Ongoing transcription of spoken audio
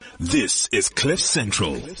This is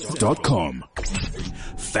CliffCentral.com.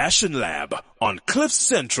 Fashion Lab on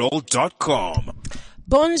CliffCentral.com.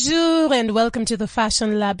 Bonjour and welcome to the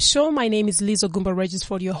Fashion Lab show. My name is Liz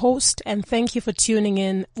Ogumba-Regisford, your host, and thank you for tuning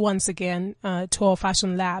in once again to our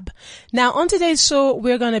Fashion Lab. Now, on today's show,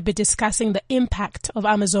 we're going to be discussing the impact of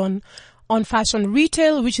Amazon on fashion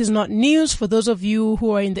retail, which is not news for those of you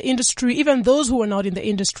who are in the industry. Even those who are not in the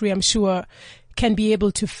industry, I'm sure, can be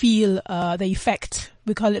able to feel the effect.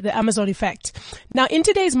 We call it the Amazon effect. Now, in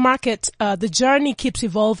today's market, the journey keeps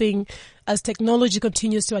evolving as technology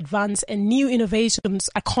continues to advance and new innovations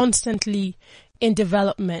are constantly in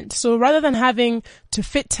development. So rather than having to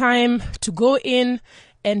fit time to go in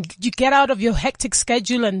and you get out of your hectic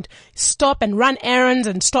schedule and stop and run errands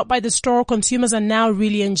and stop by the store, consumers are now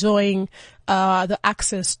really enjoying the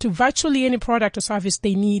access to virtually any product or service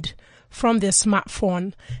they need from their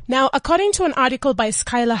smartphone. Now, according to an article by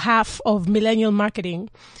Skylar Half of Millennial Marketing,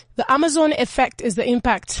 the Amazon effect is the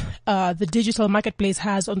impact the digital marketplace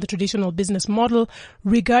has on the traditional business model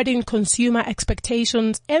regarding consumer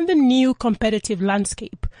expectations and the new competitive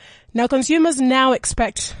landscape. Now, consumers now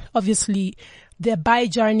expect, obviously, their buy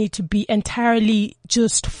journey to be entirely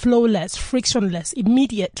just flawless, frictionless,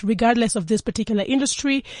 immediate, regardless of this particular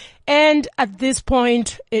industry. And at this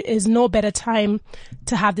point, it is no better time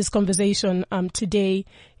to have this conversation today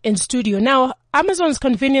in studio. Now, Amazon's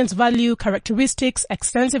convenience value characteristics,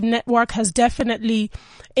 extensive network has definitely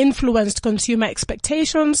influenced consumer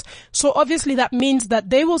expectations. So obviously that means that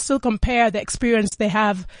they will still compare the experience they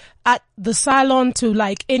have at the salon to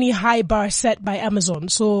like any high bar set by Amazon.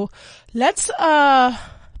 So let's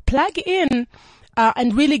plug in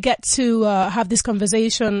and really get to have this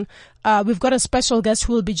conversation. We've got a special guest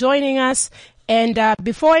who will be joining us. And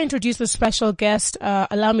before I introduce the special guest,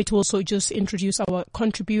 allow me to also just introduce our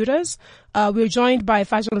contributors. We're joined by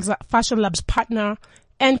Fashion Lab's partner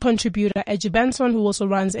and contributor, Edgy Benson, who also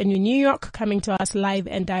runs NU New York, coming to us live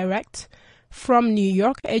and direct from New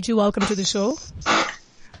York. Edgy, welcome to the show.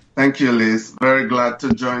 Thank you, Liz. Very glad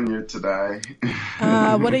to join you today.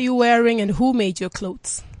 What are you wearing and who made your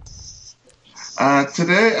clothes?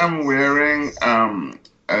 Today I'm wearing a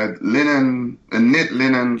knit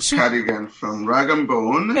linen cardigan from Rag &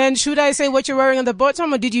 Bone. And should I say what you're wearing on the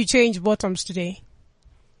bottom, or did you change bottoms today?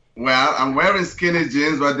 Well, I'm wearing skinny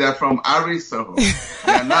jeans, but they're from Ariso.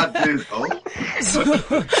 They're not diesel. So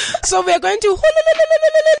we're going to,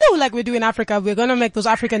 like we do in Africa, we're going to make those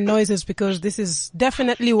African noises because this is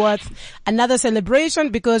definitely worth another celebration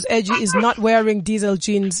because Edgy is not wearing diesel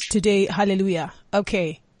jeans today. Hallelujah.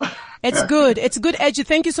 Okay. It's good. It's good, Edgy.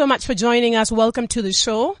 Thank you so much for joining us. Welcome to the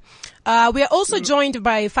show. We are also joined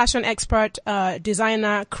by fashion expert,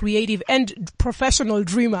 designer, creative, and professional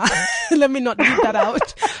dreamer. Let me not leave that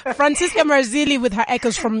out. Francisca Marzilli with her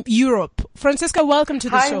echoes from Europe. Francisca, welcome to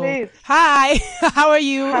the show. Liz. Hi. How are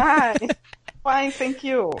you? Hi. Fine, thank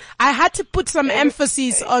you. I had to put some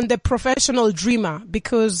emphasis on the professional dreamer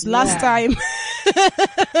because last time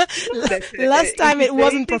it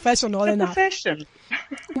wasn't professional enough. Profession.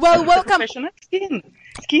 Well, welcome. Professional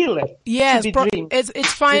skill. Yes,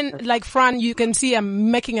 it's fine. Like Fran, you can see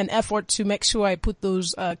I'm making an effort to make sure I put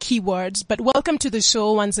those keywords. But welcome to the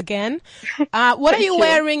show once again. What are you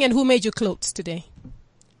wearing and who made your clothes today?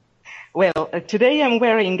 Well, today I'm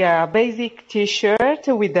wearing a basic T-shirt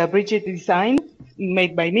with a Bridget design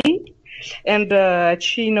made by me and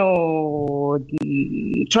chino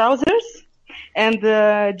trousers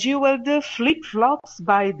and jeweled flip-flops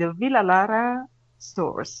by the Villa Lara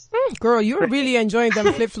stores. Girl, you're really enjoying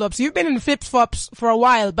them flip-flops. You've been in flip-flops for a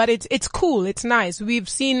while, but it's cool. It's nice. We've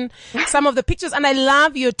seen some of the pictures and I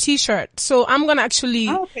love your t-shirt. So I'm going to actually,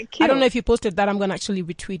 I don't know if you posted that. I'm going to actually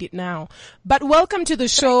retweet it now. But welcome to the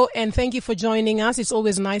show and thank you for joining us. It's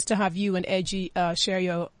always nice to have you and Edgy share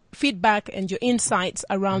your feedback and your insights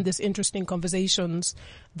around these interesting conversations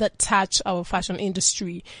that touch our fashion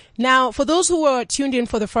industry. Now, for those who are tuned in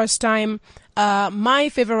for the first time, my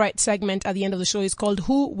favorite segment at the end of the show is called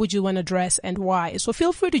Who Would You Want to Dress and Why? So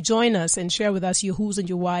feel free to join us and share with us your who's and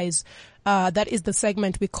your whys. That is the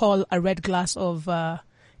segment we call a red glass of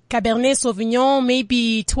Cabernet Sauvignon,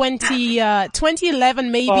 maybe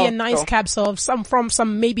 2011, maybe a nice cab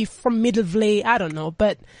sauv, maybe from Middle Vley, I don't know,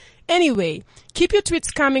 but anyway, keep your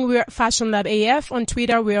tweets coming. We're at Fashion Lab AF on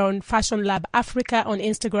Twitter. We're on Fashion Lab Africa on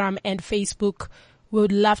Instagram and Facebook. We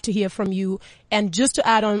would love to hear from you. And just to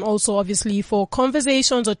add on also, obviously, for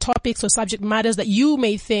conversations or topics or subject matters that you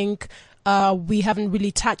may think we haven't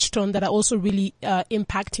really touched on that are also really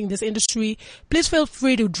impacting this industry, please feel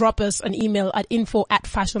free to drop us an email at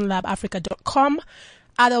info@fashionlabafrica.com.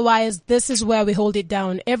 Otherwise, this is where we hold it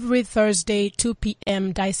down every Thursday, 2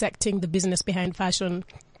 p.m., dissecting the business behind fashion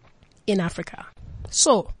in Africa.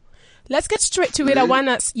 So let's get straight to it. I want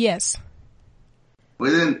us, yes. We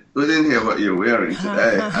didn't hear what you're wearing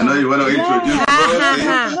today. I know you want to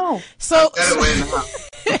introduce No. So,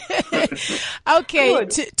 now. okay,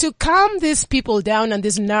 to calm these people down and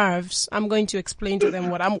these nerves, I'm going to explain to them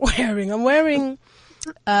what I'm wearing. I'm wearing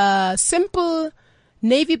a simple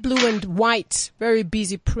navy blue and white, very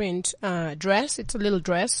busy print dress. It's a little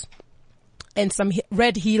dress and some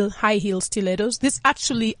red high heel stilettos. These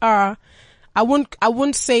actually are, I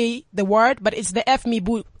won't say the word, but it's the F me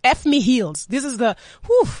heels. This is the,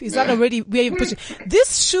 is that already way of pushing?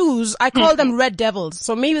 These shoes, I call them Red Devils.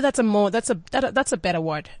 So maybe that's a better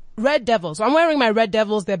word. Red Devils. So I'm wearing my Red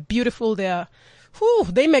Devils. They're beautiful.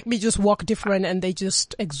 They make me just walk different and they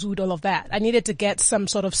just exude all of that. I needed to get some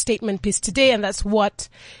sort of statement piece today, and that's what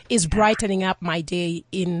is brightening up my day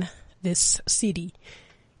in this city.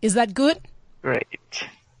 Is that good? Great.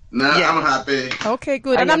 No, Yeah. I'm happy. Okay,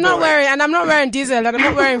 good. And I'm not wearing diesel, and I'm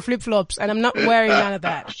not wearing flip flops, and I'm not wearing none of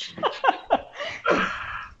that.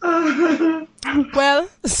 Well,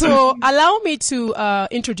 so allow me to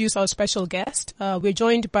introduce our special guest. We're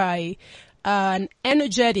joined by an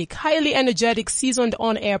energetic, highly energetic, seasoned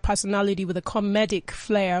on-air personality with a comedic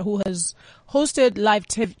flair who has hosted live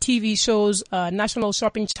TV shows, national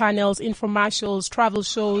shopping channels, infomercials, travel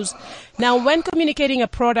shows. Now, when communicating a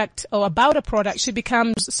product or about a product, she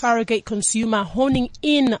becomes surrogate consumer, honing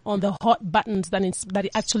in on the hot buttons that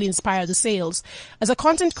actually inspire the sales. As a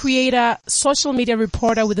content creator, social media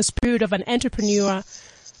reporter with the spirit of an entrepreneur,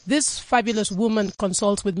 this fabulous woman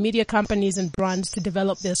consults with media companies and brands to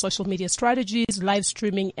develop their social media strategies, live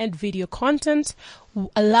streaming, and video content.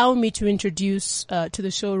 Allow me to introduce to the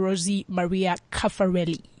show Rosie Maria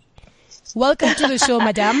Caffarelli. Welcome to the show,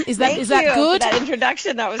 madam. Is that good? Thank you for that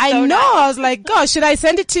introduction. That was so I know. nice. I was like, gosh, should I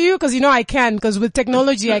send it to you? Because I can. Because with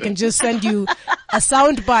technology, I can just send you a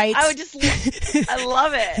sound bite. I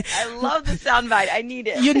love it. I love the soundbite. I need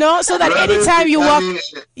it. So that anytime you walk,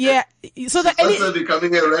 so that Also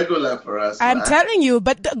becoming a regular for us. I'm right? telling you,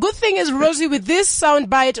 but the good thing is, Rosie, with this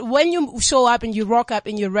soundbite, when you show up and you rock up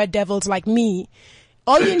in your Red Devils like me,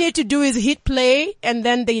 all you need to do is hit play, and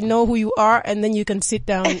then they know who you are, and then you can sit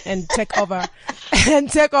down and take over,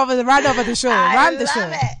 run over the show, run the show.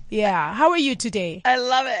 It. Yeah. How are you today? I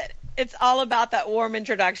love it. It's all about that warm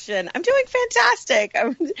introduction. I'm doing fantastic.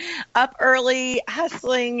 I'm up early,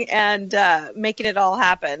 hustling, and making it all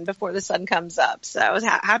happen before the sun comes up. So I was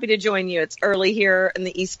happy to join you. It's early here in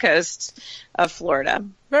the East Coast of Florida.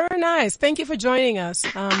 Very nice. Thank you for joining us.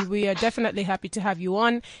 We are definitely happy to have you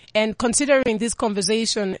on. And considering this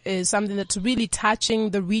conversation is something that's really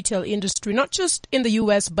touching the retail industry, not just in the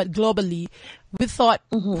US, but globally, we thought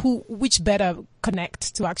which better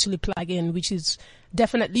connect to actually plug in, which is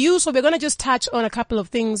definitely you. So we're going to just touch on a couple of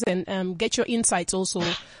things and get your insights also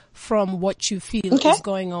from what you feel is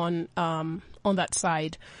going on that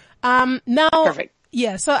side. Now, Perfect.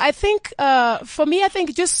 Yeah. So I think, for me,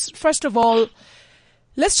 just first of all,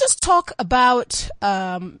 let's just talk about,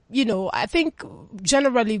 I think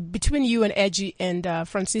generally between you and Edgy and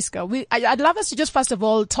Francisca, I'd love us to just first of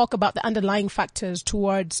all talk about the underlying factors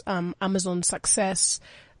towards Amazon's success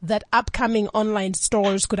that upcoming online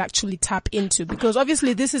stores could actually tap into, because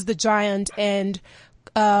obviously this is the giant, and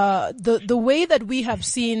the way that we have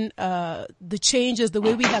seen the changes, the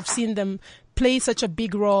way we have seen them play such a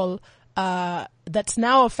big role that's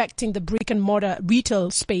now affecting the brick and mortar retail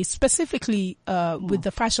space, specifically with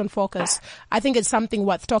the fashion focus. I think it's something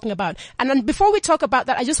worth talking about. And then before we talk about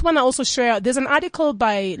that, I just want to also share, there's an article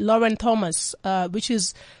by Lauren Thomas,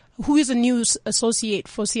 who is a news associate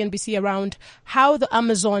for CNBC, around how the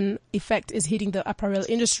Amazon effect is hitting the apparel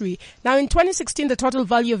industry. Now, in 2016, the total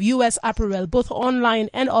value of U.S. apparel, both online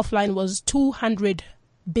and offline, was $200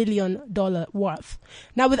 billion worth.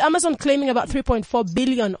 Now, with Amazon claiming about 3.4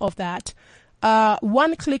 billion of that,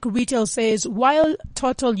 One Click Retail says while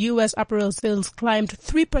total U.S. apparel sales climbed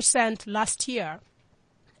 3% last year,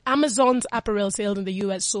 Amazon's apparel sales in the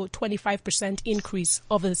U.S. saw 25% increase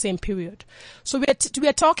over the same period. So we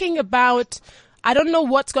are talking about, I don't know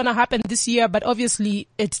what's going to happen this year, but obviously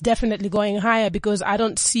it's definitely going higher, because I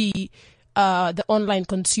don't see the online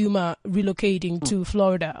consumer relocating to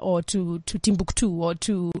Florida or to Timbuktu or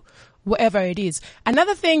to wherever it is.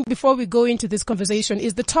 Another thing before we go into this conversation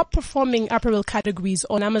is the top performing apparel categories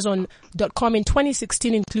on Amazon.com in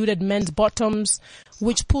 2016 included men's bottoms,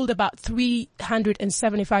 which pulled about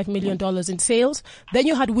 $375 million in sales. Then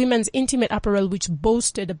you had women's intimate apparel, which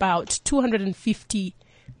boasted about $250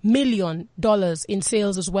 million in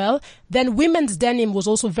sales as well. Then women's denim was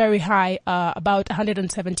also very high, about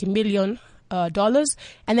 $170 million.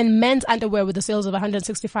 and then men's underwear with the sales of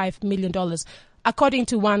 $165 million, according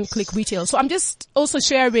to One Click Retail. So I'm just also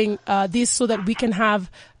sharing this so that we can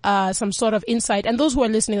have some sort of insight, and those who are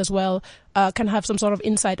listening as well can have some sort of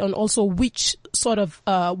insight on also which sort of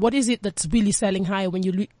what is it that's really selling high when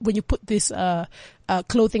you put this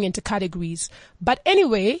clothing into categories. But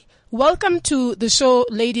anyway, welcome to the show,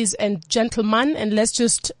 ladies and gentlemen, and let's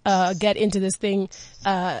just get into this thing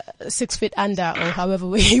 6 feet under, or however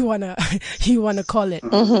way you wanna call it.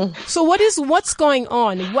 Mm-hmm. So what's going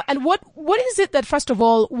on, and what is it that, first of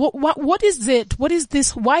all, what is it? What is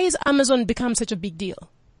this? Why is Amazon become such a big deal?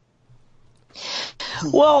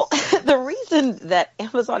 Well, the reason that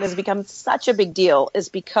Amazon has become such a big deal is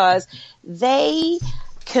because they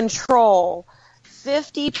control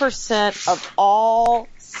 50% of all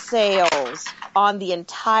sales on the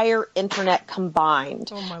entire internet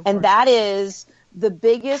combined. And that is the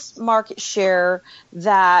biggest market share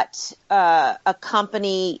that a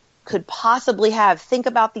company could possibly have. Think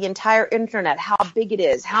about the entire internet, how big it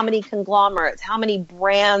is, how many conglomerates, how many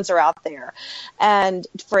brands are out there. And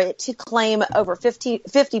for it to claim over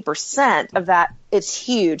 50% of that, it's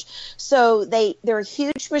huge. So they're a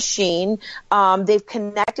huge machine. They've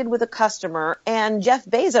connected with a customer, and Jeff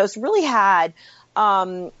Bezos really had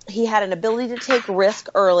he had an ability to take risk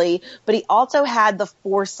early, but he also had the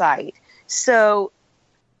foresight. So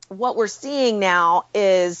what we're seeing now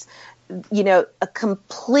is, a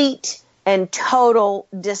complete and total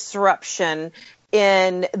disruption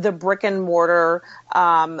in the brick and mortar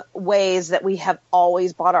ways that we have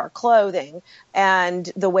always bought our clothing,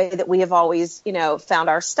 and the way that we have always, found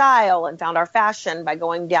our style and found our fashion by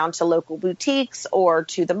going down to local boutiques or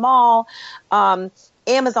to the mall.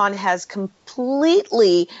 Amazon has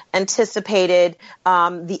completely anticipated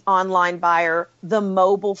the online buyer, the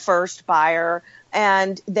mobile first buyer,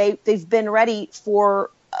 and they've been ready for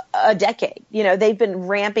a decade. They've been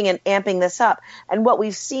ramping and amping this up. And what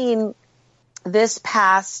we've seen this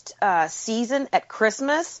past season at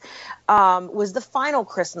Christmas was the final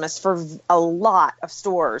Christmas for a lot of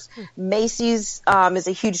stores. Macy's is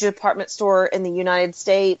a huge department store in the United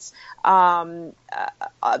States.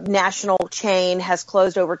 A national chain has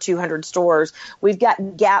closed over 200 stores. We've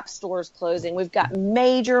got Gap stores closing. We've got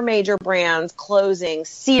major brands closing.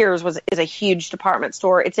 Sears is a huge department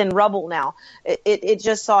store. It's in rubble now. It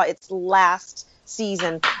just saw its last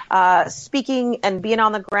season. Speaking and being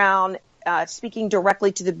on the ground, speaking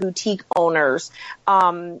directly to the boutique owners,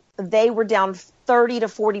 they were down 30 to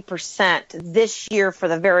 40% this year for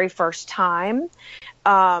the very first time,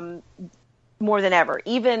 more than ever.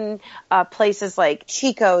 Even places like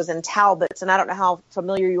Chico's and Talbot's, and I don't know how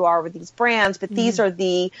familiar you are with these brands, but these are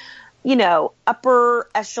the, upper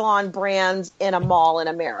echelon brands in a mall in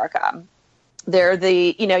America. They're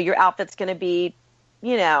the, your outfit's going to be,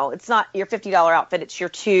 it's not your $50 outfit. It's your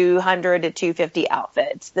 $200 to $250 outfit.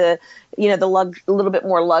 It's the, a little bit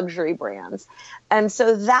more luxury brands. And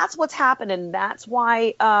so that's what's happened. And that's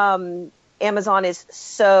why, Amazon is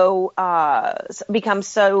so, become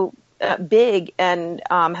so big and,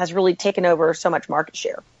 has really taken over so much market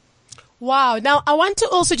share. Wow. Now, I want to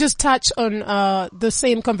also just touch on, the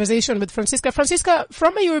same conversation with Francisca. Francisca,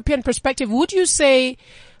 from a European perspective, would you say,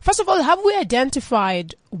 first of all, have we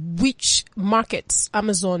identified which markets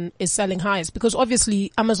Amazon is selling highest? Because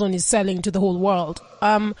obviously Amazon is selling to the whole world.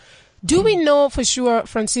 Do we know for sure,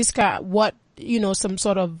 Francisca, what, some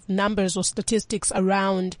sort of numbers or statistics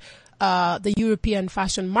around the European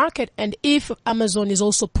fashion market, and if Amazon is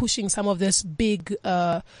also pushing some of this big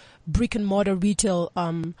brick and mortar retail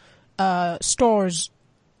stores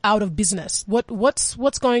out of business?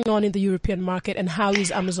 What's going on in the European market, and how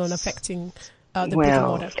is Amazon affecting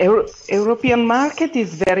European market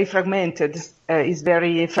is very fragmented.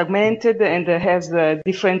 And has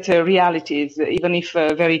different realities, even if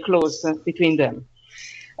very close between them.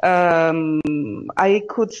 I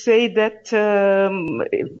could say that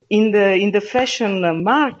in the fashion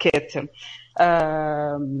market,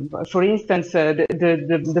 for instance,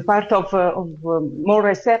 the part of more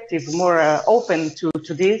receptive, more open to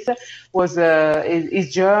this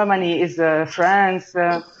is Germany, is France.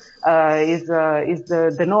 Is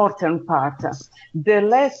the northern part. The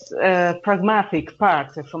less pragmatic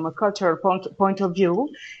part, from a cultural point of view,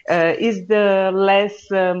 is the less.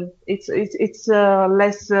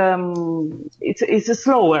 It's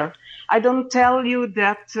slower. I don't tell you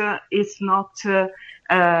that it's not. They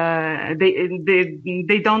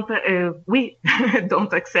don't. We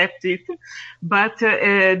don't accept it, but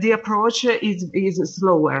the approach is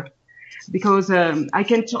slower. Because I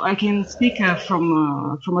can speak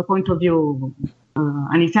from a point of view,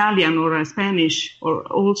 an Italian or a Spanish or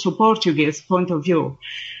also Portuguese point of view.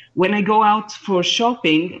 when I go out for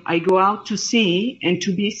shopping, I go out to see and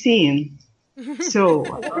to be seen. So,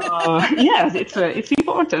 yes, it's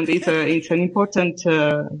important. It's an important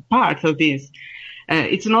part of this.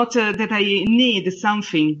 It's not that I need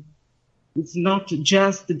something. It's not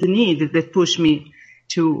just the need that push me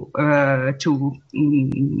to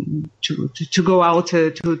go out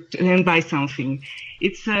and buy something.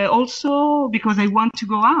 It's also because I want to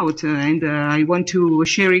go out and I want to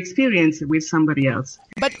share experience with somebody else.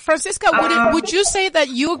 But Francisca, would you say that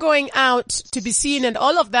you're going out to be seen and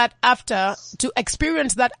all of that after to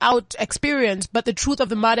experience that out experience? But the truth of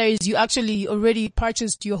the matter is you actually already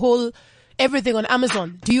purchased your whole everything on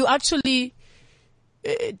Amazon. Do you actually,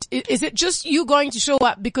 is it just you going to show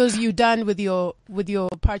up because you're done with your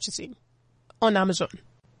purchasing on Amazon?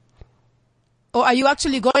 Or are you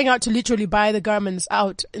actually going out to literally buy the garments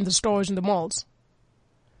out in the stores in the malls?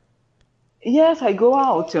 Yes, I go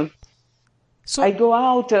out. So I go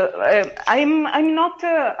out. I'm not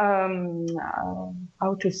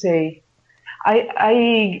how to say.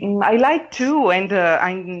 I like to, and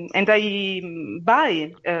I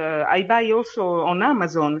buy also on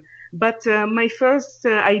Amazon. But my first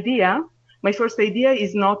idea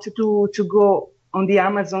is not to go on the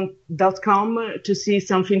Amazon.com to see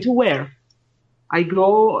something to wear. I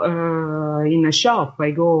go in a shop.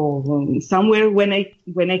 I go somewhere when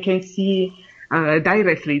I can see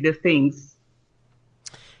directly the things.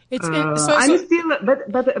 I'm still,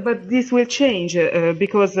 but this will change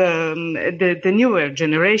because the newer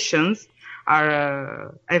generations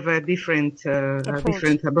have a different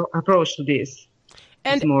approach to this.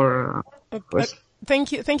 And it's more.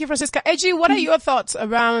 Thank you, Francisca. Edgy, what are your thoughts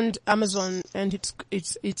around Amazon and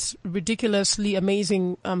its ridiculously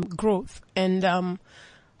amazing growth? And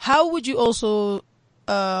how would you also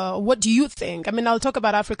what do you think? I mean, I'll talk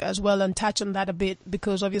about Africa as well and touch on that a bit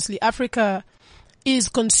because obviously Africa is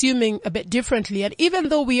consuming a bit differently. And even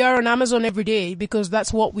though we are on Amazon every day because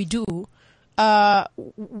that's what we do,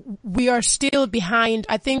 we are still behind.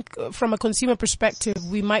 I think from a consumer perspective,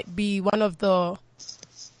 we might be one of the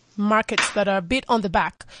markets that are a bit on the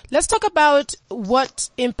back. Let's talk about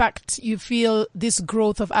what impact you feel this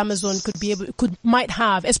growth of Amazon might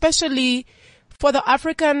have, especially for the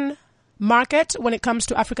African market when it comes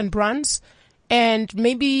to African brands. And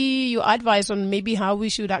maybe your advice on maybe how we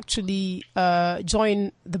should actually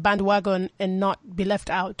join the bandwagon and not be left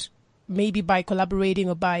out, maybe by collaborating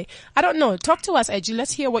or by, I don't know. Talk to us, Edgy.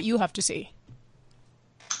 Let's hear what you have to say.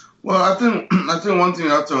 Well, I think one thing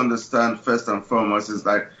you have to understand first and foremost is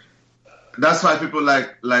that's why people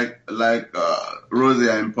like Rosie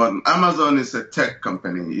are important. Amazon is a tech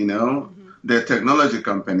company, you know. Mm-hmm. They're a technology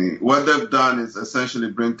company. What they've done is essentially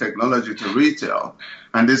bring technology to retail.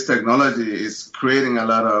 And this technology is creating a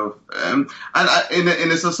lot of, in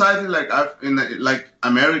a society like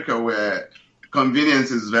America where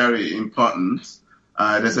convenience is very important,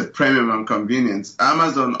 there's a premium on convenience.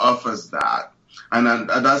 Amazon offers that. And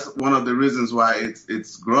that's one of the reasons why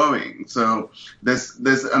it's growing. So there's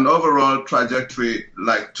an overall trajectory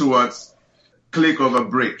towards click over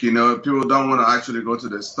brick. You know, people don't want to actually go to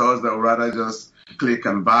the stores. They'll rather just click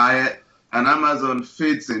and buy it. And Amazon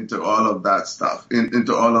fits into all of that stuff,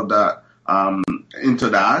 into all of that, into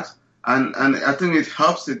that. And I think it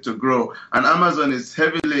helps it to grow. And Amazon is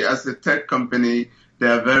heavily, as a tech company, they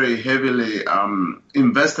are very heavily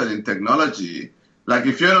invested in technology. Like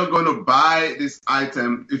if you're not going to buy this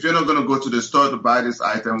item, if you're not going to go to the store to buy this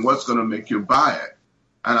item, what's going to make you buy it?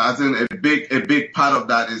 And I think a big part of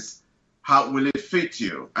that is how will it fit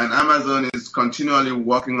you? And Amazon is continually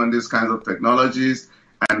working on these kinds of technologies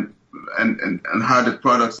and how the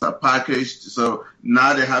products are packaged. So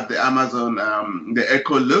now they have the Amazon, the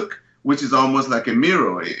Echo Look, which is almost like a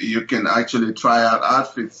mirror. You can actually try out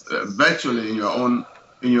outfits virtually in your own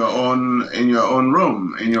room,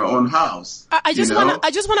 in your own house. I just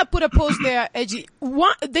want to put a pause there, Edgy.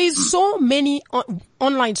 There's so many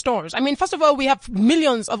online stores. I mean, first of all, we have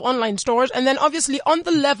millions of online stores, and then obviously on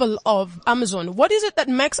the level of Amazon, what is it that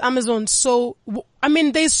makes Amazon so? I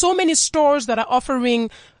mean, there's so many stores that are offering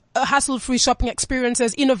hassle-free shopping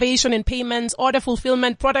experiences, innovation in payments, order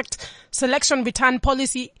fulfillment, product selection, return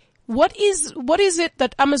policy. What is it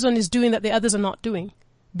that Amazon is doing that the others are not doing?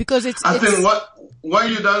 Because I think what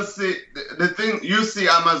you don't see, the thing you see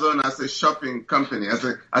Amazon as a shopping company, as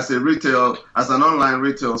an online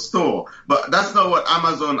retail store, but that's not what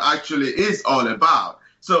Amazon actually is all about.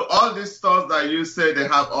 So all these stores that you say they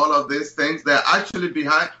have all of these things, they're actually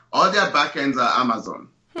behind, all their backends are Amazon.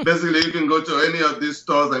 Basically, you can go to any of these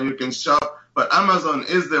stores and you can shop, but Amazon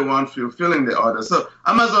is the one fulfilling the order. So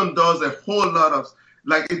Amazon does a whole lot of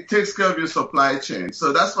like it takes care of your supply chain.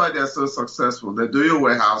 So that's why they're so successful. They do your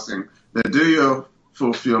warehousing, they do your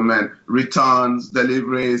fulfillment, returns,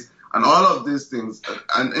 deliveries, and all of these things.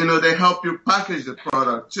 And, they help you package the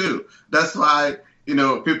product too. That's why,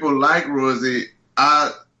 people like Rosie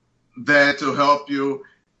are there to help you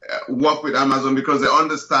work with Amazon, because they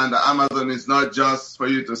understand that Amazon is not just for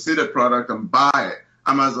you to see the product and buy it.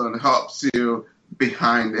 Amazon helps you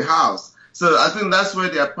behind the house. So I think that's where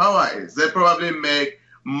their power is. They probably make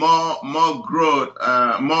more growth,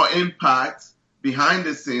 more impact behind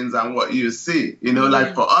the scenes than what you see.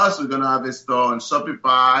 Like for us, we're going to have a store on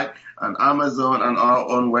Shopify and Amazon and our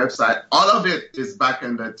own website. All of it is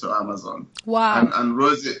back-ended to Amazon. Wow. And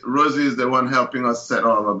Rosie is the one helping us set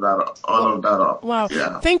all of that up. Wow.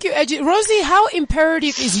 Yeah. Thank you, Edgy. Rosie, how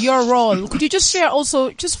imperative is your role? Could you just share also,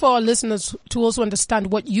 just for our listeners to also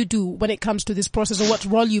understand what you do when it comes to this process, or what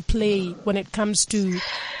role you play when it comes to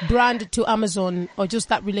brand to Amazon, or just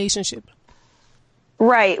that relationship?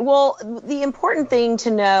 Right. Well, the important thing to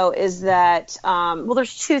know is that,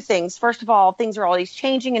 there's two things. First of all, things are always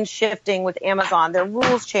changing and shifting with Amazon. Their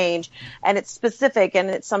rules change, and it's specific, and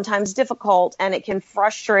it's sometimes difficult, and it can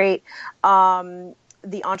frustrate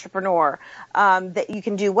the entrepreneur. That you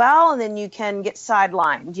can do well, and then you can get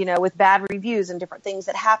sidelined, with bad reviews and different things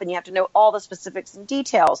that happen. You have to know all the specifics and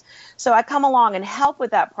details. So I come along and help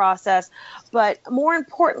with that process. But more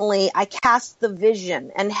importantly, I cast the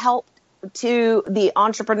vision and help to the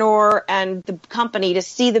entrepreneur and the company to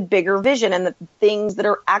see the bigger vision and the things that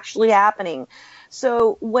are actually happening.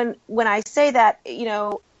 So when I say that,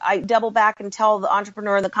 I double back and tell the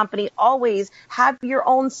entrepreneur and the company, always have your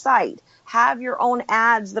own site, have your own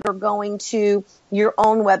ads that are going to your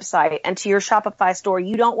own website and to your Shopify store.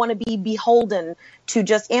 You don't want to be beholden to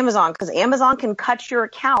just Amazon, because Amazon can cut your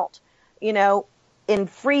account, and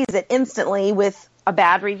freeze it instantly with a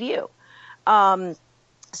bad review.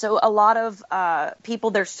 So a lot of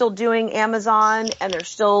people, they're still doing Amazon and they're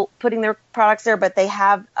still putting their products there, but they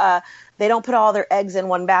don't put all their eggs in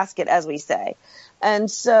one basket, as we say. And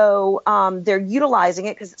so they're utilizing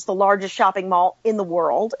it because it's the largest shopping mall in the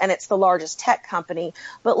world and it's the largest tech company.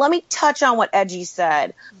 But let me touch on what Edgy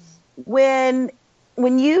said. When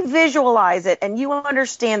you visualize it and you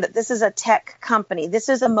understand that this is a tech company, this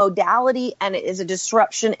is a modality, and it is a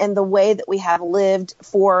disruption in the way that we have lived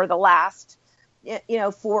for the last,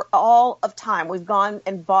 for all of time. We've gone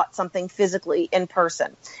and bought something physically in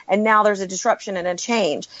person, and now there's a disruption and a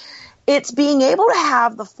change. It's being able to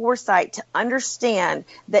have the foresight to understand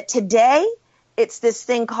that today it's this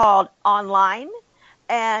thing called online,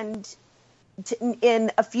 and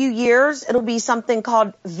in a few years it'll be something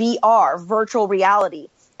called VR, virtual reality.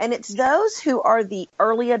 And it's those who are the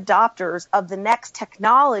early adopters of the next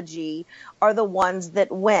technology are the ones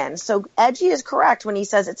that win. So Edgy is correct when he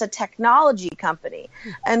says it's a technology company.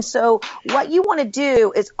 And so what you want to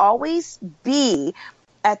do is always be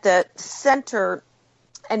at the center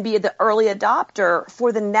and be the early adopter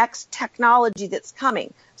for the next technology that's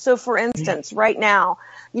coming. So for instance, right now,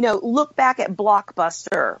 look back at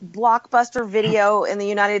Blockbuster. Blockbuster Video in the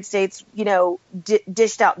United States,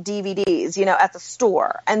 dished out DVDs, at the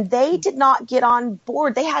store. And they did not get on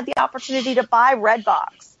board. They had the opportunity to buy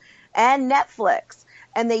Redbox and Netflix,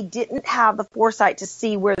 and they didn't have the foresight to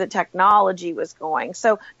see where the technology was going.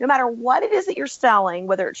 So no matter what it is that you're selling,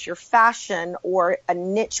 whether it's your fashion or a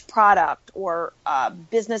niche product or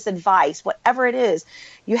business advice, whatever it is,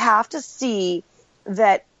 you have to see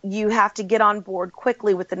that you have to get on board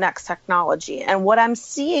quickly with the next technology. And what I'm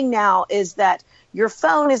seeing now is that your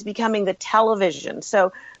phone is becoming the television.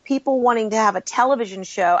 So people wanting to have a television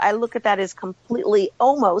show, I look at that as completely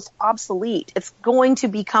almost obsolete. It's going to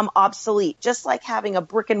become obsolete. Just like having a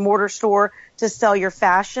brick and mortar store to sell your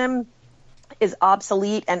fashion is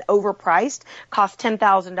obsolete and overpriced, costs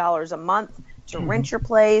 $10,000 a month to rent your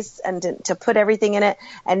place and to put everything in it.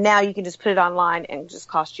 And now you can just put it online and just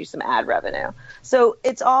cost you some ad revenue. So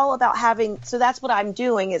it's all about so that's what I'm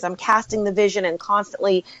doing, is I'm casting the vision and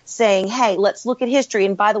constantly saying, hey, let's look at history.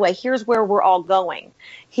 And by the way, here's where we're all going.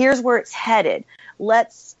 Here's where it's headed.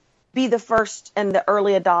 Let's be the first and the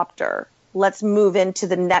early adopter. Let's move into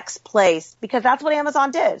the next place, because that's what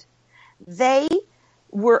Amazon did. They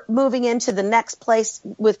were moving into the next place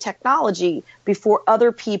with technology before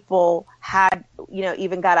other people had,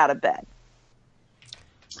 even got out of bed.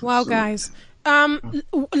 Wow, guys.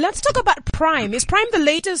 Let's talk about Prime. Is Prime the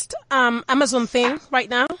latest Amazon thing right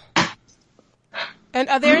now? And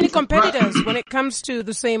are there any competitors when it comes to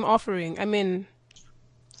the same offering? I mean,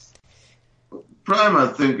 Prime, I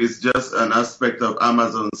think, is just an aspect of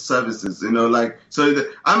Amazon services.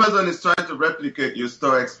 Amazon is trying to replicate your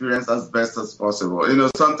store experience as best as possible.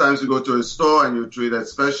 Sometimes you go to a store and you're treated,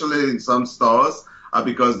 especially in some stores,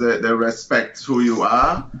 because they respect who you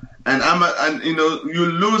are. And you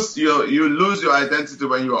lose your identity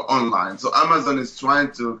when you are online. So Amazon is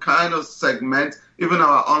trying to kind of segment even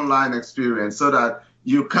our online experience so that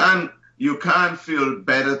you can feel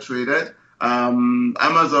better treated.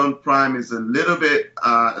 Amazon Prime is a little bit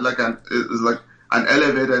like an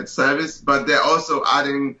elevated service, but they're also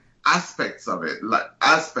adding aspects to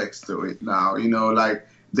it now.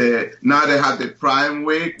 They have the Prime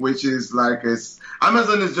Week, which is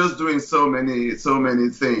Amazon is just doing so many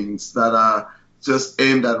things that are just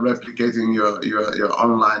aimed at replicating your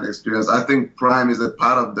online experience. I think Prime is a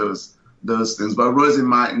part of those things, but Rosie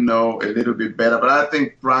might know a little bit better. But I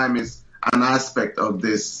think Prime is an aspect of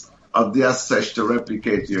their search to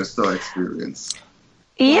replicate your store experience.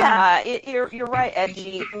 Yeah, you're right,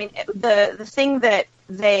 Edgy. I mean, the thing that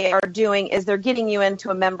they are doing is they're getting you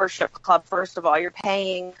into a membership club. First of all, you're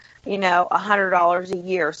paying, $100 a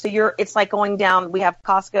year. So it's like going down. We have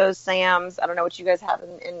Costco, Sam's. I don't know what you guys have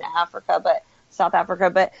in Africa, but South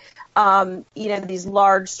Africa, but these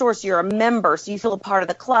large stores. So you're a member, so you feel a part of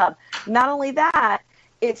the club. Not only that,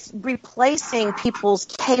 it's replacing people's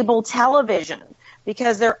cable television.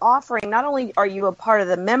 Because they're offering, not only are you a part of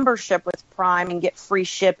the membership with Prime and get free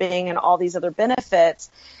shipping and all these other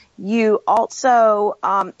benefits, you also,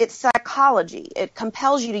 it's psychology. It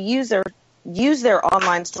compels you to use their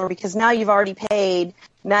online store because now you've already paid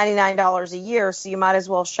 $99 a year, so you might as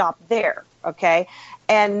well shop there, okay?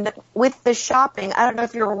 And with the shopping, I don't know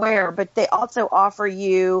if you're aware, but they also offer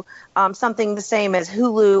you something the same as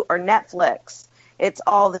Hulu or Netflix. It's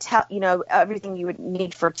all everything you would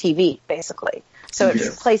need for TV, basically. So it's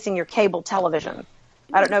replacing your cable television.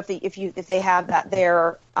 I don't know if they have that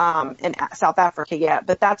there in South Africa yet,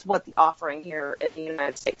 but that's what the offering here in the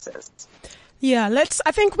United States is. Yeah,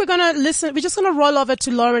 I think we're gonna listen. We're just gonna roll over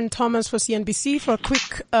to Lauren Thomas for CNBC for a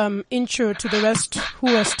quick intro to the rest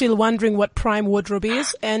who are still wondering what Prime Wardrobe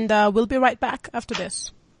is, and we'll be right back after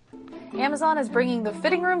this. Amazon is bringing the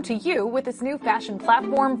fitting room to you with its new fashion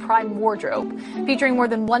platform, Prime Wardrobe. Featuring more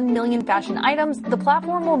than 1 million fashion items, the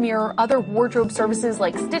platform will mirror other wardrobe services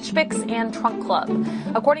like Stitch Fix and Trunk Club.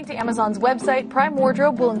 According to Amazon's website, Prime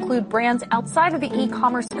Wardrobe will include brands outside of the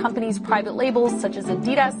e-commerce company's private labels such as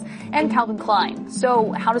Adidas and Calvin Klein.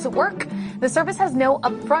 So how does it work? The service has no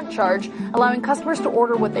upfront charge, allowing customers to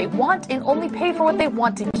order what they want and only pay for what they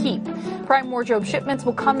want to keep. Prime Wardrobe shipments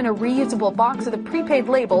will come in a reusable box with a prepaid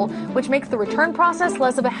label, which makes the return process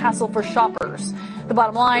less of a hassle for shoppers. The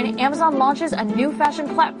bottom line, Amazon launches a new fashion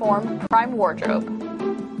platform, Prime Wardrobe.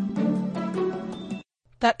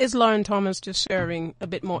 That is Lauren Thomas just sharing a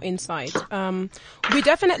bit more insight. We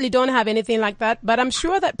definitely don't have anything like that, but I'm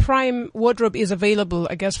sure that Prime Wardrobe is available,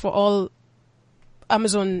 I guess, for all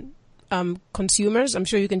Amazon consumers. I'm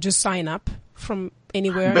sure you can just sign up from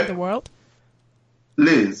anywhere in the world.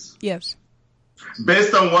 Liz. Yes.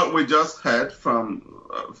 Based on what we just heard from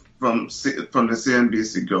the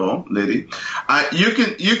CNBC girl lady, you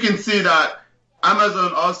can see that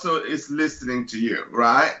Amazon also is listening to you,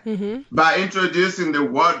 right? Mm-hmm. By introducing the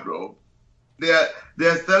wardrobe, they're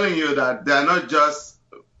telling you that they're not just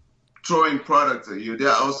throwing products at you; they're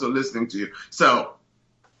also listening to you. So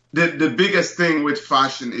the biggest thing with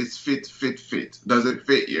fashion is fit. Does it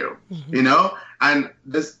fit you? Mm-hmm. And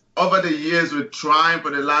this over the years, we're trying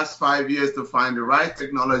for the last 5 years to find the right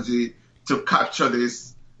technology to capture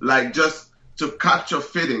this, like just to capture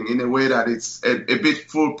fitting in a way that it's a bit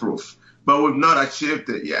foolproof. But we've not achieved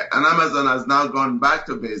it yet. And Amazon has now gone back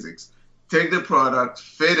to basics. Take the product,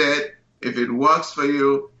 fit it. If it works for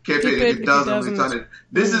you, keep it. If it doesn't, return it.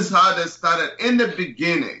 This is how they started in the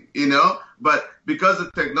beginning, But because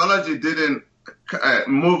the technology didn't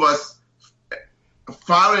move us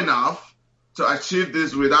far enough to achieve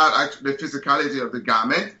this without the physicality of the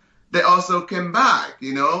garment, they also came back,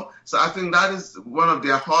 So I think that is one of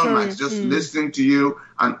their hallmarks, just listening to you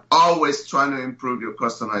and always trying to improve your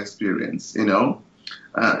customer experience,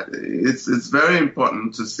 It's very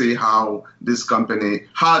important to see how this company,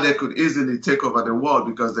 how they could easily take over the world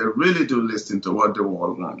because they really do listen to what the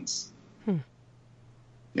world wants.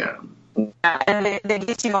 Yeah. And they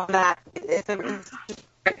get you on that.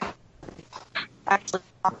 Actually,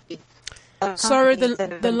 sorry,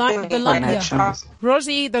 the line. Yeah.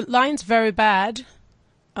 Rosie, the line's very bad.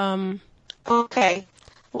 Okay.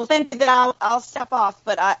 Well, then I'll step off.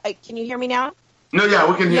 But can you hear me now? No, yeah,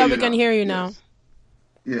 we can hear you. Yeah, we can hear you now.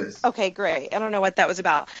 Yes. Okay, great. I don't know what that was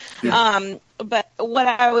about. Yeah. But what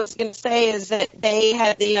I was going to say is that they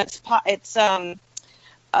had the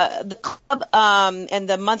club and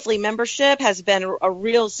the monthly membership has been a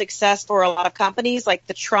real success for a lot of companies, like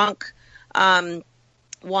the Trunk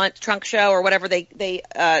Show or whatever they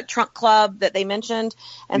Trunk Club that they mentioned.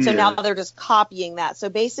 And so now they're just copying that. So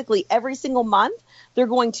basically every single month they're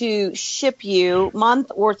going to ship you,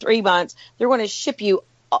 month or 3 months, they're going to ship you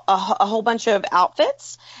a whole bunch of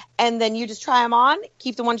outfits, and then you just try them on,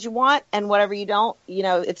 keep the ones you want, and whatever you don't,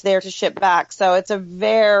 it's there to ship back. So it's a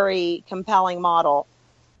very compelling model.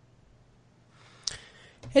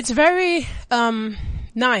 It's very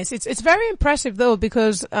nice. It's very impressive though,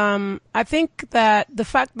 because I think that the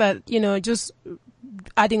fact that, just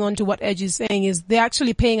adding on to what Edge is saying, is they're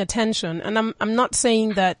actually paying attention. And I'm not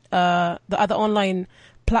saying that the other online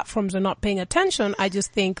platforms are not paying attention. I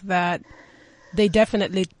just think that they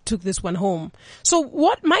definitely took this one home. So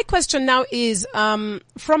what my question now is,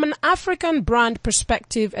 from an African brand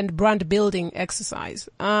perspective and brand building exercise,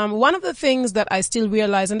 one of the things that I still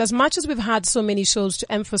realize, and as much as we've had so many shows to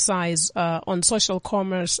emphasize on social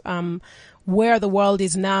commerce, where the world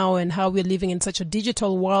is now and how we're living in such a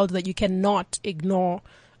digital world that you cannot ignore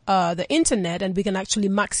the internet, and we can actually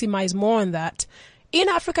maximize more on that. In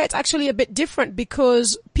Africa, it's actually a bit different,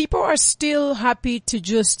 because people are still happy to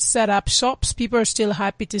just set up shops. People are still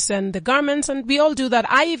happy to send the garments, and we all do that.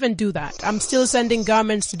 I even do that. I'm still sending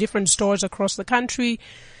garments to different stores across the country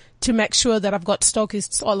to make sure that I've got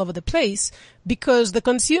stockists all over the place, because the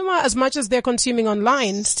consumer, as much as they're consuming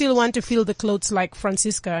online, still want to feel the clothes like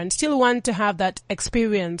Francisca and still want to have that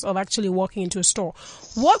experience of actually walking into a store.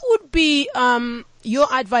 What would be your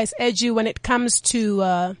advice, Edgy, when it comes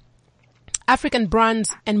to African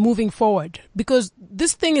brands and moving forward? Because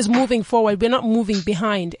this thing is moving forward. We're not moving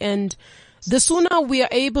behind. And the sooner we are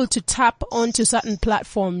able to tap onto certain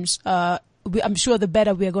platforms, I'm sure the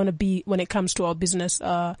better we are going to be when it comes to our business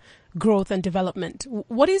growth and development.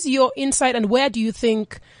 What is your insight, and where do you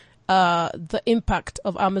think the impact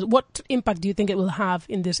of Amazon, what impact do you think it will have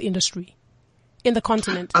in this industry, in the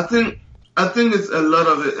continent? I think it's a lot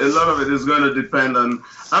of it is going to depend on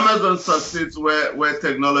Amazon succeeds where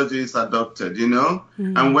technology is adopted,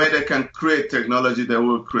 and where they can create technology, they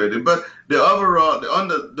will create it. But the overall,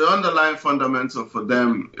 the underlying fundamental for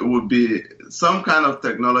them would be some kind of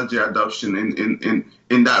technology adoption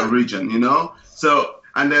in that region, So,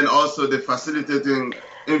 and then also the facilitating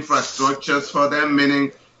infrastructures for them,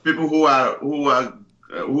 meaning people who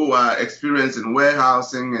are experienced in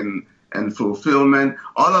warehousing and fulfillment.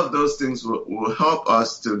 All of those things will help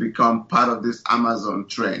us to become part of this Amazon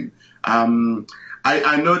train. I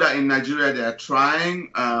know that in Nigeria they are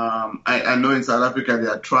trying. I know in South Africa they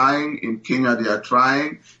are trying. In Kenya they are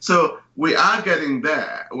trying. So we are getting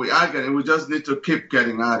there. We just need to keep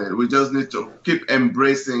getting at it. We just need to keep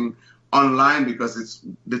embracing online, because it's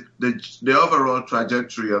the overall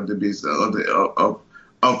trajectory of the business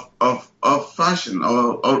of fashion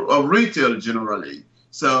or of retail generally.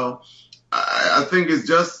 So I think it's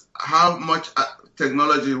just how much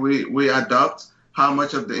technology we adopt, how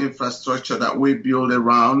much of the infrastructure that we build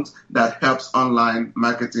around that helps online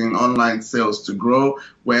marketing, online sales to grow,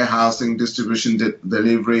 warehousing, distribution,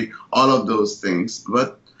 delivery, all of those things.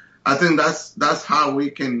 But I think that's how we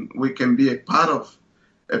can be a part of.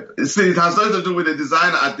 See, it has nothing to do with the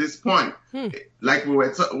designer at this point. Like we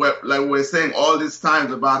were saying all these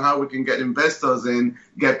times about how we can get investors in,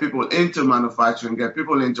 get people into manufacturing, get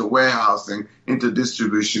people into warehousing, into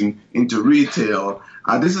distribution, into retail.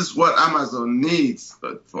 This is what Amazon needs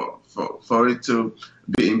for it to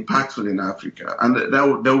be impactful in Africa. And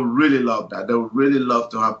they would really love that. They would really love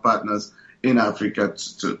to have partners in Africa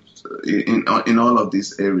in all of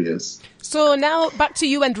these areas. So now back to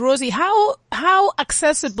you and Rosie. How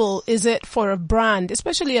accessible is it for a brand,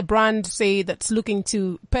 especially a brand, say, that's looking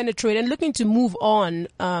to penetrate and looking to move on,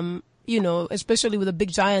 especially with the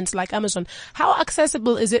big giants like Amazon? How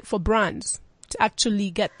accessible is it for brands to actually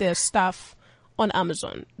get their stuff on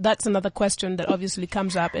Amazon? That's another question that obviously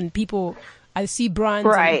comes up, and I see brands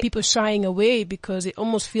and people shying away because it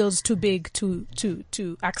almost feels too big to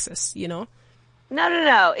access, No.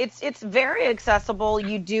 It's very accessible.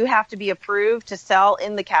 You do have to be approved to sell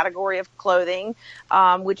in the category of clothing,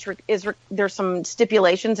 which there's some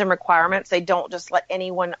stipulations and requirements. They don't just let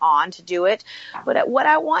anyone on to do it. But what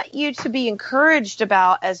I want you to be encouraged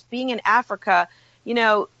about as being in Africa,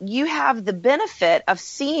 you have the benefit of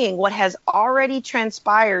seeing what has already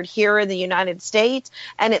transpired here in the United States,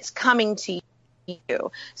 and it's coming to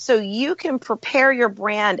you. So you can prepare your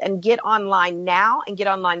brand and get online now and get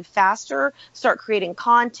online faster, start creating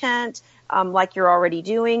content, like you're already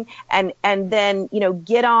doing, and then,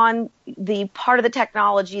 get on the part of the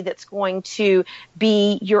technology that's going to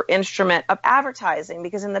be your instrument of advertising.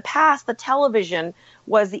 Because in the past, the television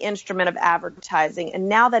was the instrument of advertising, and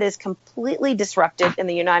now that is completely disrupted in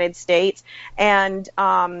the United States. And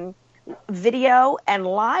video and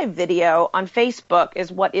live video on Facebook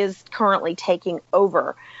is what is currently taking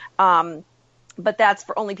over. But that's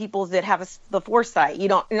for only people that have the foresight. You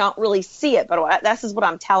don't really see it, but this is what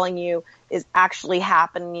I'm telling you is actually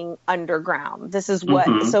happening underground. This is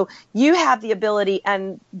what, so you have the ability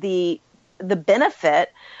and the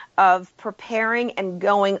benefit of preparing and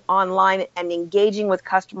going online and engaging with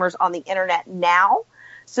customers on the internet now,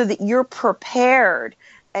 so that you're prepared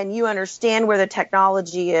and you understand where the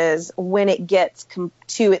technology is when it gets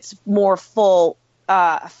to its more full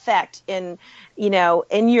effect in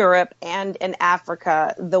Europe and in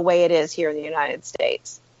Africa, the way it is here in the United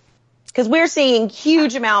States. Because we're seeing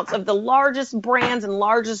huge amounts of the largest brands and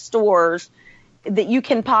largest stores that you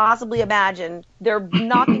can possibly imagine. They're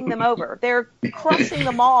knocking them over. They're crushing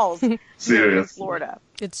the malls here in Florida.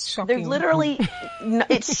 It's shocking. They're literally,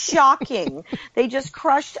 it's shocking. They just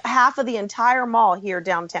crushed half of the entire mall here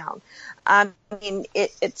downtown. I mean,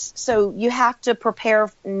 it's so you have to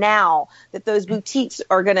prepare now that those boutiques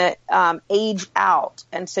are going to age out.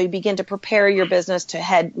 And so you begin to prepare your business to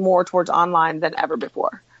head more towards online than ever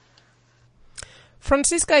before.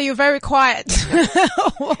 Francisca, you're very quiet.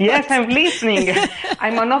 Yes, I'm listening.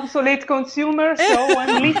 I'm an obsolete consumer, so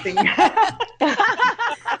I'm listening.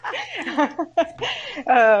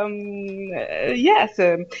 Yes,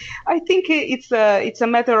 I think it's a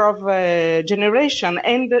matter of generation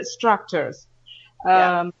and structures.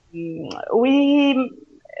 We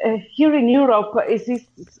here in Europe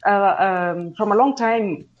exists from a long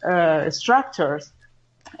time structures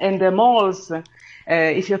and the malls.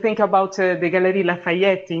 If you think about the Galeries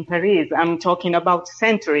Lafayette in Paris, I'm talking about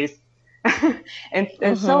centuries. and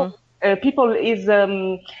so people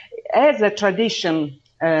has a tradition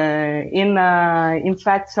in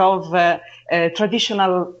fact of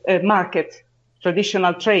traditional market,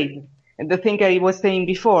 traditional trade. The thing I was saying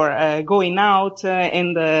before, going out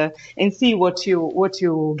and see what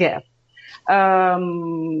you get.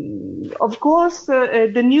 Of course,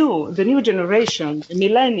 the new generation,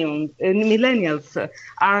 millennials,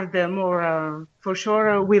 are the more for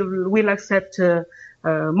sure will accept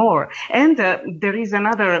more. And there is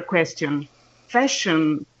another question.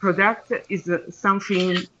 Fashion product is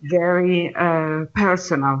something very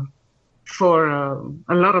personal for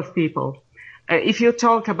a lot of people. If you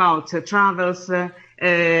talk about travels,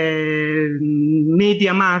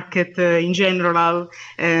 media market in general,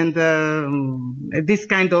 and this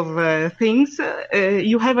kind of things,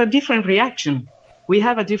 you have a different reaction. We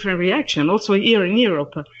have a different reaction also here in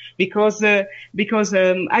Europe, because I'm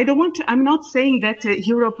not saying that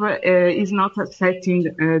Europe is not accepting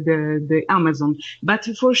the Amazon, but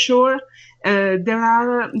for sure there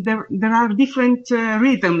are different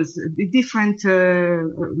rhythms, different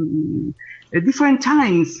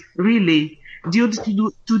times really, due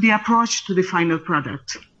to the approach to the final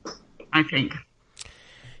product, I think.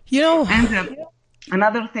 And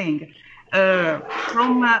another thing,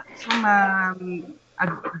 from a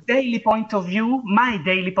daily point of view, my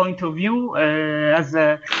daily point of view as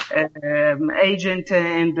a agent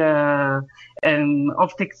and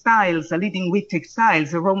of textiles, leading with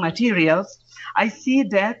textiles, raw materials, I see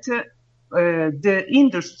that the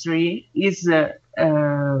industry is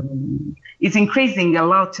increasing a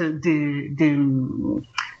lot the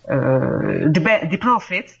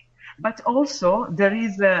profit, but also there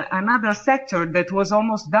is another sector that was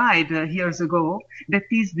almost died years ago. That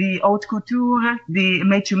is the haute couture, the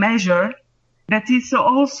made to measure, that is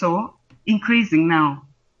also increasing now.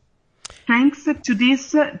 Thanks to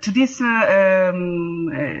this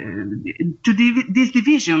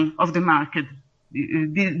division of the market.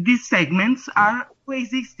 These segments are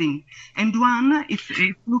coexisting, and one, it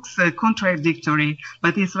looks contradictory,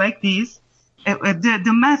 but it's like this.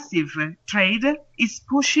 The massive trade is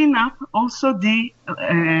pushing up also the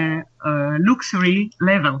luxury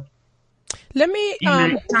level. Let me,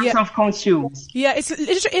 in terms of consumers. Yeah,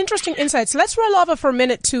 it's interesting insights. Let's roll over for a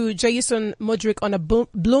minute to Jason Mudryk on a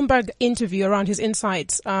Bloomberg interview around his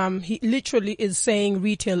insights. He literally is saying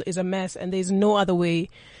retail is a mess and there's no other way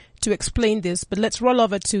to explain this. But let's roll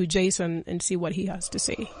over to Jason and see what he has to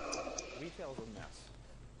say. Retail is a mess,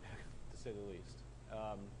 to say the least.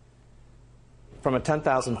 From a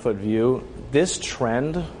 10,000-foot view, this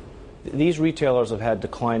trend, these retailers have had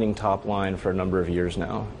declining top line for a number of years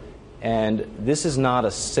now. And this is not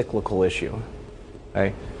a cyclical issue.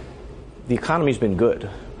 Right? The economy's been good.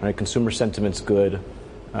 Right? Consumer sentiment's good.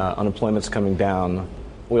 Unemployment's coming down.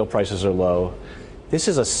 Oil prices are low. This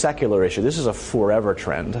is a secular issue. This is a forever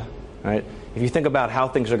trend, right? If you think about how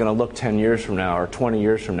things are going to look 10 years from now or 20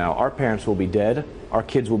 years from now, our parents will be dead. Our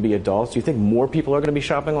kids will be adults. Do you think more people are going to be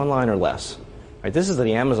shopping online or less? Right? This is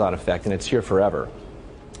the Amazon effect, and it's here forever.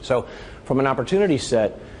 So from an opportunity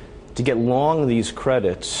set, to get long these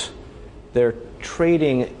credits, they're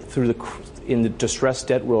trading in the distressed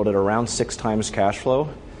debt world at around 6 times cash flow.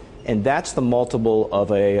 And that's the multiple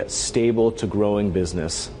of a stable to growing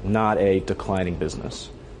business, not a declining business.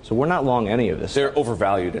 So we're not long any of this. They're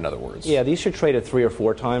overvalued, in other words. Yeah, these should trade at 3 or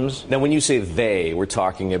 4 times. Now, when you say they, we're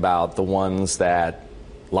talking about the ones that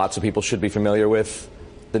lots of people should be familiar with,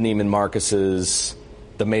 the Neiman Marcuses,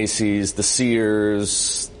 the Macy's, the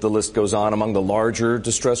Sears, the list goes on among the larger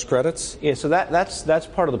distressed credits? Yeah, so that's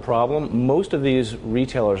part of the problem. Most of these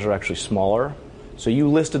retailers are actually smaller. So you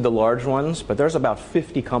listed the large ones, but there's about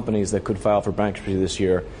 50 companies that could file for bankruptcy this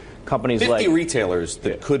year. Companies 50 like retailers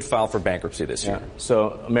that could file for bankruptcy this year.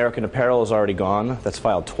 So American Apparel is already gone. That's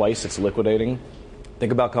filed twice. It's liquidating.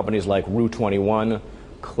 Think about companies like Rue 21,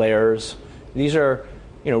 Claire's. These are,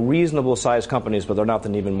 reasonable sized companies, but they're not the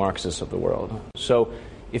Neiman Marcus of the world. So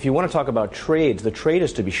if you want to talk about trades, the trade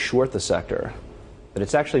is to be short the sector. But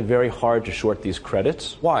it's actually very hard to short these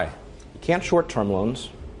credits. Why? You can't short term loans.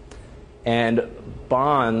 And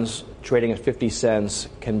bonds trading at 50 cents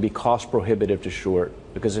can be cost prohibitive to short,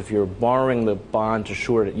 because if you're borrowing the bond to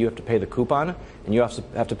short it, you have to pay the coupon, and you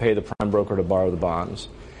have to pay the prime broker to borrow the bonds.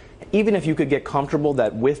 Even if you could get comfortable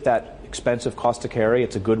that with that expensive cost to carry,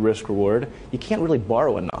 it's a good risk reward, you can't really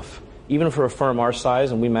borrow enough. Even for a firm our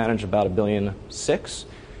size, and we manage about $1.6 billion,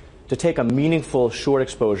 to take a meaningful short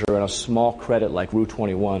exposure in a small credit like Rue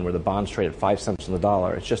 21, where the bonds trade at 5 cents on the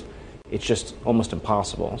dollar, it's just almost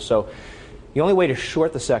impossible. So the only way to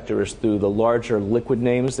short the sector is through the larger liquid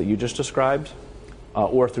names that you just described,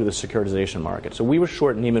 or through the securitization market. So we were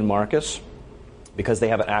short Neiman Marcus because they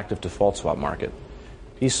have an active default swap market.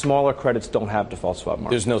 These smaller credits don't have default swap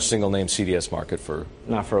market. There's no single name CDS market for...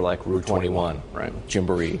 Not for like Rue 21. Right.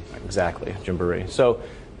 Gymboree. Exactly, Gymboree.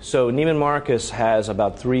 So Neiman Marcus has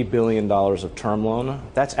about $3 billion of term loan.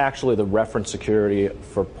 That's actually the reference security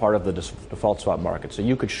for part of the default swap market. So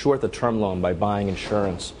you could short the term loan by buying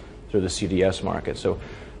insurance through the CDS market. So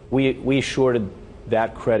we shorted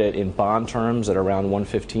that credit in bond terms at around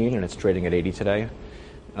 115, and it's trading at 80 today.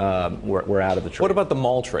 We're out of the trade. What about the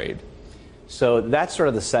mall trade? So that's sort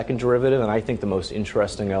of the second derivative, and I think the most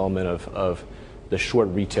interesting element of the short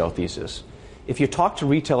retail thesis. If you talk to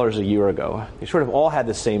retailers a year ago, they sort of all had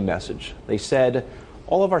the same message. They said,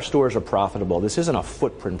 all of our stores are profitable. This isn't a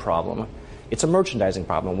footprint problem. It's a merchandising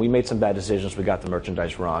problem. We made some bad decisions. We got the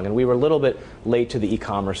merchandise wrong. And we were a little bit late to the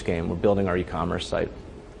e-commerce game. We're building our e-commerce site.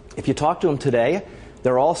 If you talk to them today,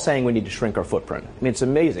 they're all saying we need to shrink our footprint. I mean, it's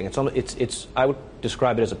amazing. It's I would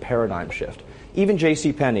describe it as a paradigm shift. Even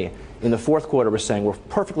JCPenney in the fourth quarter was saying we're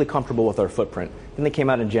perfectly comfortable with our footprint. Then they came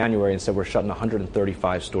out in January and said we're shutting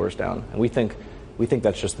 135 stores down. And we think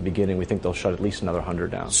that's just the beginning. We think they'll shut at least another 100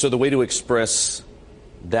 down. So the way to express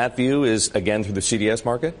that view is, again, through the CDS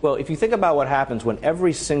market? Well, if you think about what happens when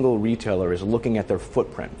every single retailer is looking at their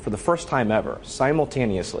footprint for the first time ever,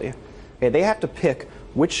 simultaneously, they have to pick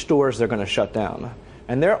which stores they're going to shut down.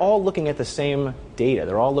 And they're all looking at the same data.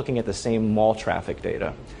 They're all looking at the same mall traffic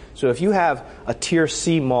data. So if you have a Tier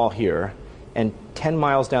C mall here, and 10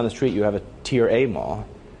 miles down the street you have a Tier A mall,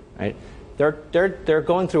 right? They're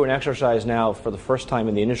going through an exercise now for the first time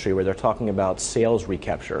in the industry where they're talking about sales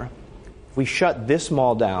recapture. If we shut this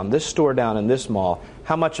mall down, this store down in this mall,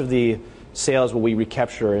 how much of the sales will we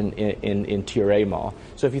recapture in Tier A mall?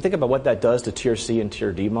 So if you think about what that does to Tier C and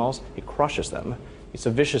Tier D malls, it crushes them. It's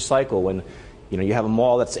a vicious cycle when you have a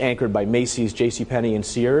mall that's anchored by Macy's, JCPenney, and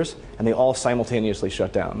Sears, and they all simultaneously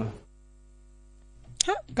shut down.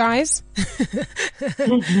 Guys.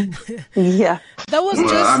 Yeah. That was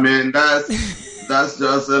just... I mean, that's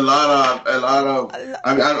just a lot of...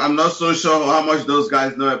 I mean, I'm not so sure how much those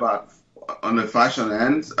guys know about on the fashion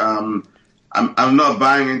end. I'm not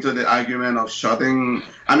buying into the argument of shutting.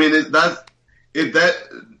 I mean,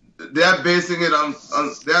 they're basing it on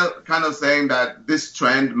they're kind of saying that this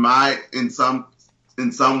trend might in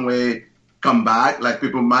some way come back, like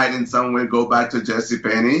people might in some way go back to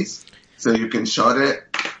JCPenney's so you can short it.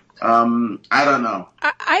 I don't know.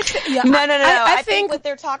 No. I think what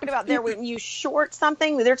they're talking about there, when you short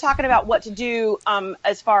something, they're talking about what to do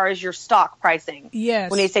as far as your stock pricing.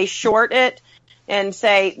 Yes. When they say short it and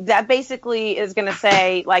say that basically is going to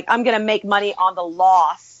say, like, I'm going to make money on the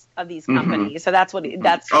loss of these companies. Mm-hmm. So that's what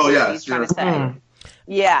he's trying to say. Mm.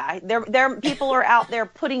 Yeah, they're people are out there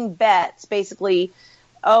putting bets, basically.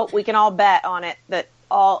 Oh, we can all bet on it that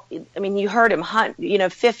all, I mean, you heard him,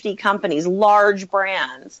 50 companies, large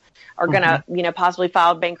brands are going to, possibly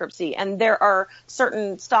file bankruptcy. And there are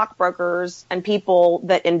certain stockbrokers and people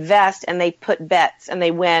that invest and they put bets and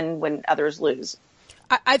they win when others lose.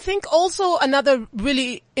 I think also another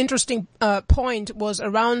really interesting point was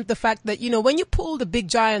around the fact that, when you pull the big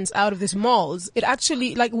giants out of these malls, it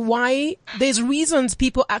actually, why there's reasons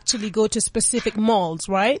people actually go to specific malls,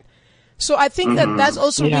 right? So I think that that's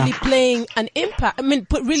also really playing an impact. I mean,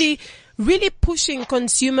 really pushing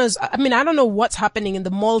consumers. I mean, I don't know what's happening in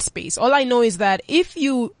the mall space. All I know is that if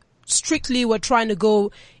you strictly were trying to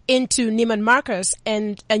go into Neiman Marcus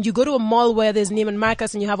and you go to a mall where there's Neiman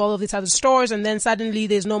Marcus and you have all of these other stores and then suddenly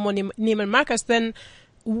there's no more Neiman Marcus, then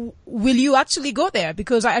will you actually go there?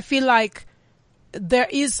 Because I feel like there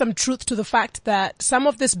is some truth to the fact that some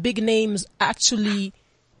of these big names actually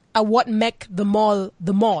are what make the mall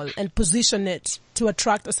and position it to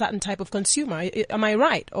attract a certain type of consumer. Am I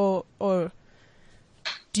right? Or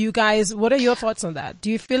do you guys, what are your thoughts on that?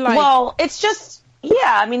 Do you feel like... Well, it's just... Yeah,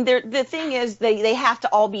 I mean, the thing is they have to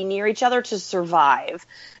all be near each other to survive.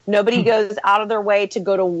 Nobody goes out of their way to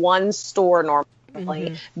go to one store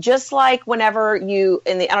normally. Just like whenever I don't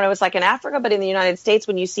know, it's like in Africa, but in the United States,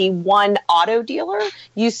 when you see one auto dealer,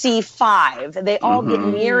 you see 5. They all get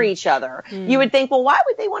near each other. You would think, well, why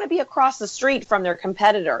would they want to be across the street from their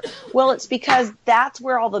competitor? Well, it's because that's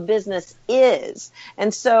where all the business is.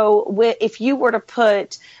 And so if you were to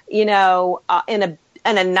put, in a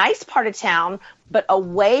nice part of town, but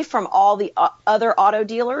away from all the other auto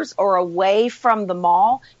dealers or away from the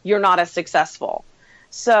mall, you're not as successful.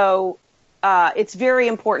 So it's very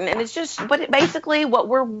important. And it's just, basically what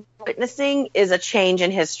we're witnessing is a change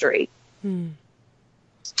in history. Rosie,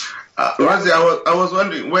 I was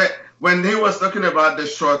wondering, when he was talking about the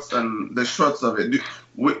shorts and the shorts of it,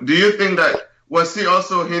 do you think that, was he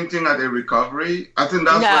also hinting at a recovery? I think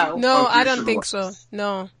that's No, I don't think so.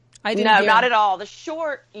 No. Not at all. The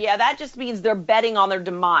short, that just means they're betting on their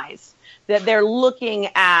demise, that they're looking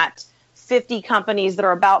at 50 companies that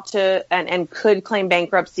are about to and could claim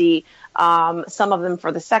bankruptcy, some of them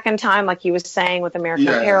for the second time, like he was saying with American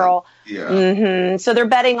Apparel. So they're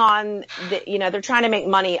betting on, they're trying to make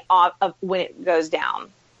money off of when it goes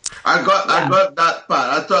down. I got that part.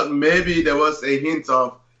 I thought maybe there was a hint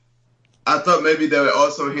of, they were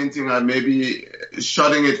also hinting at maybe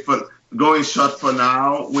shutting it going short for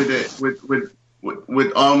now with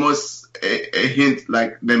almost a hint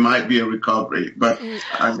like there might be a recovery, but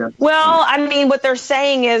I mean, what they're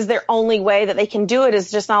saying is their only way that they can do it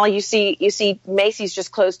is just not like you see Macy's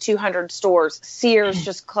just closed 200 stores, Sears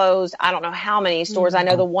just closed I don't know how many stores. I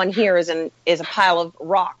know the one here is a pile of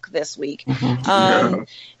rock this week.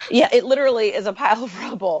 It literally is a pile of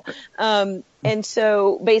rubble. And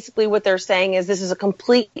so basically what they're saying is this is a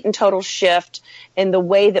complete and total shift in the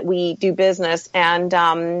way that we do business. And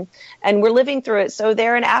we're living through it. So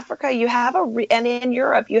there in Africa, you have and in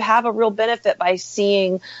Europe, you have a real benefit by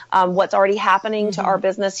seeing what's already happening to our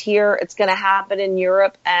business here. It's going to happen in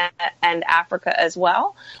Europe and Africa as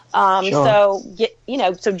well. So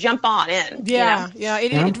jump on in.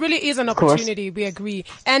 It really is an opportunity. We agree.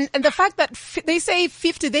 And the fact that they say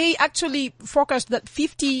 50, they actually forecast that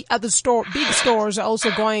 50 other big stores are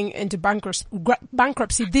also going into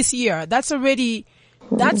bankruptcy this year. That's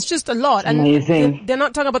just a lot. And amazing. They're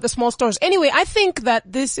not talking about the small stores. Anyway, I think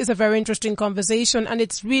that this is a very interesting conversation and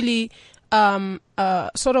it's really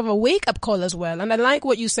sort of a wake-up call as well. And I like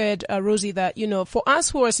what you said, Rosie, that, for us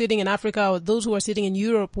who are sitting in Africa or those who are sitting in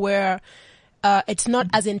Europe where it's not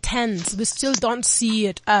as intense, we still don't see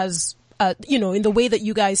it as, in the way that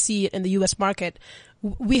you guys see it in the U.S. market.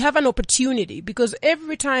 We have an opportunity because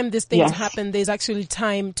every time these things happen, there's actually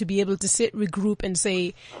time to be able to sit, regroup and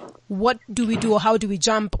say, what do we do or how do we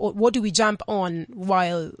jump or what do we jump on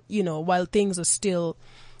while things are still,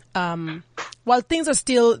 there's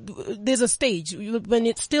a stage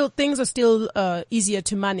when things are still easier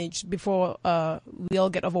to manage before we all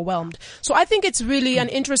get overwhelmed. So I think it's really an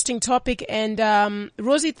interesting topic. And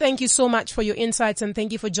Rosie, thank you so much for your insights and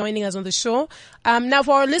thank you for joining us on the show. Now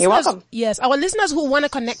for our listeners, you're welcome. Yes, our listeners who want to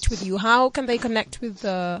connect with you, how can they connect with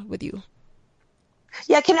you?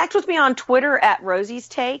 Yeah, connect with me on Twitter at Rosie's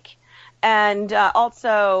Take. And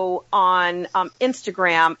also on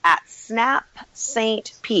Instagram at Snap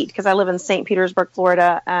St. Pete, because I live in St. Petersburg,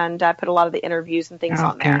 Florida, and I put a lot of the interviews and things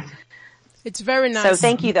on there. It's very nice. So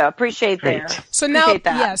thank you, though. Appreciate that. So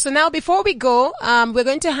now before we go, we're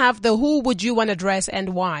going to have the who would you want to dress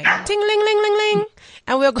and why. Ting, ling, ling, ling, ling.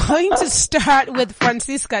 And we're going to start with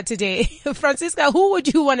Francisca today. Francisca, who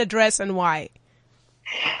would you want to dress and why?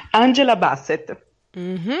 Angela Bassett.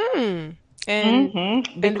 And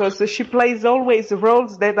because she plays always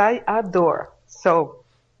roles that I adore. So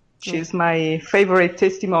she's my favorite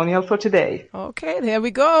testimonial for today. Okay, there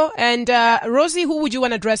we go. And Rosie, who would you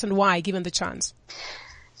want to dress and why, given the chance?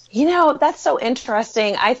 You know, that's so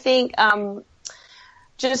interesting. I think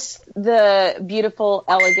just the beautiful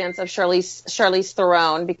elegance of Charlize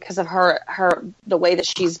Theron, because of the way that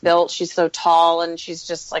she's built. She's so tall, and she's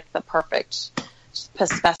just like the perfect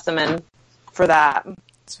specimen for that.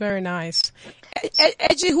 It's very nice.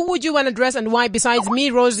 Edgy, who would you want to dress and why, besides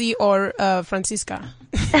me, Rosie, or Francisca?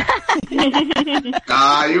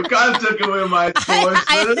 You can't take away my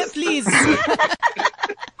choices. Please.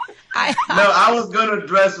 I was going to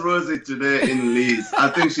dress Rosie today in Liz. I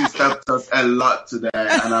think she stepped us a lot today,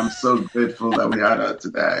 and I'm so grateful that we had her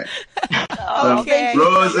today. Okay.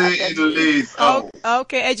 Rosie in Liz.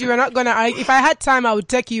 Okay, Edgy, we're not going to argue. If I had time, I would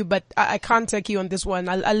take you, but I can't take you on this one.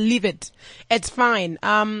 I'll leave it. It's fine.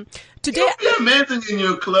 Today, you're amazing in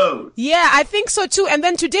your clothes. Yeah, I think so too. And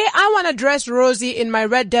then today, I want to dress Rosie in my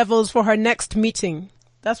Red Devils for her next meeting.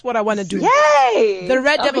 That's what I want to do. Yay! The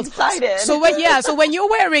Red Devils. Excited. So when you're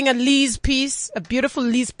wearing a Liz piece, a beautiful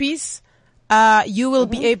Liz piece, you will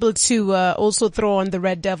be able to also throw on the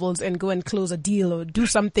Red Devils and go and close a deal or do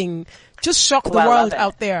something. Just shock the world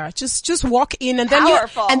out there. Just walk in, and then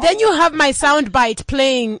you have my sound bite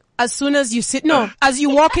playing as soon as you as you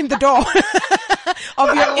walk in the door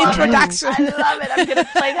of your introduction. I love it. I'm going to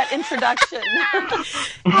play that introduction.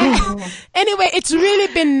 Anyway, it's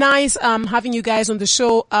really been nice having you guys on the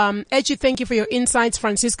show. Edgy, thank you for your insights.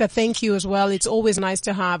 Francisca, thank you as well. It's always nice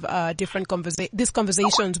to have different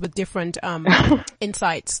conversations with different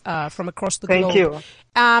insights from across the globe. Thank you.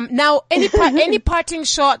 Now, any parting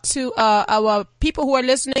shot to our people who are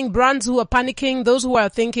listening, brands who are panicking, those who are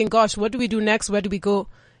thinking, gosh, what do we do next? Where do we go?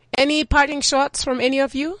 Any parting shots from any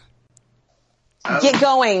of you? Get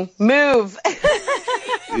going. Move.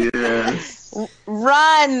 Yes.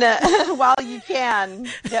 Run while you can.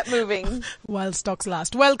 Get moving. While stocks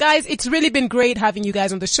last. Well, guys, it's really been great having you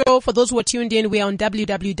guys on the show. For those who are tuned in, we are on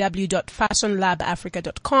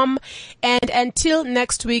www.fashionlabafrica.com. And until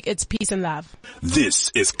next week, it's peace and love.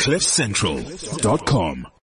 This is CliffCentral.com.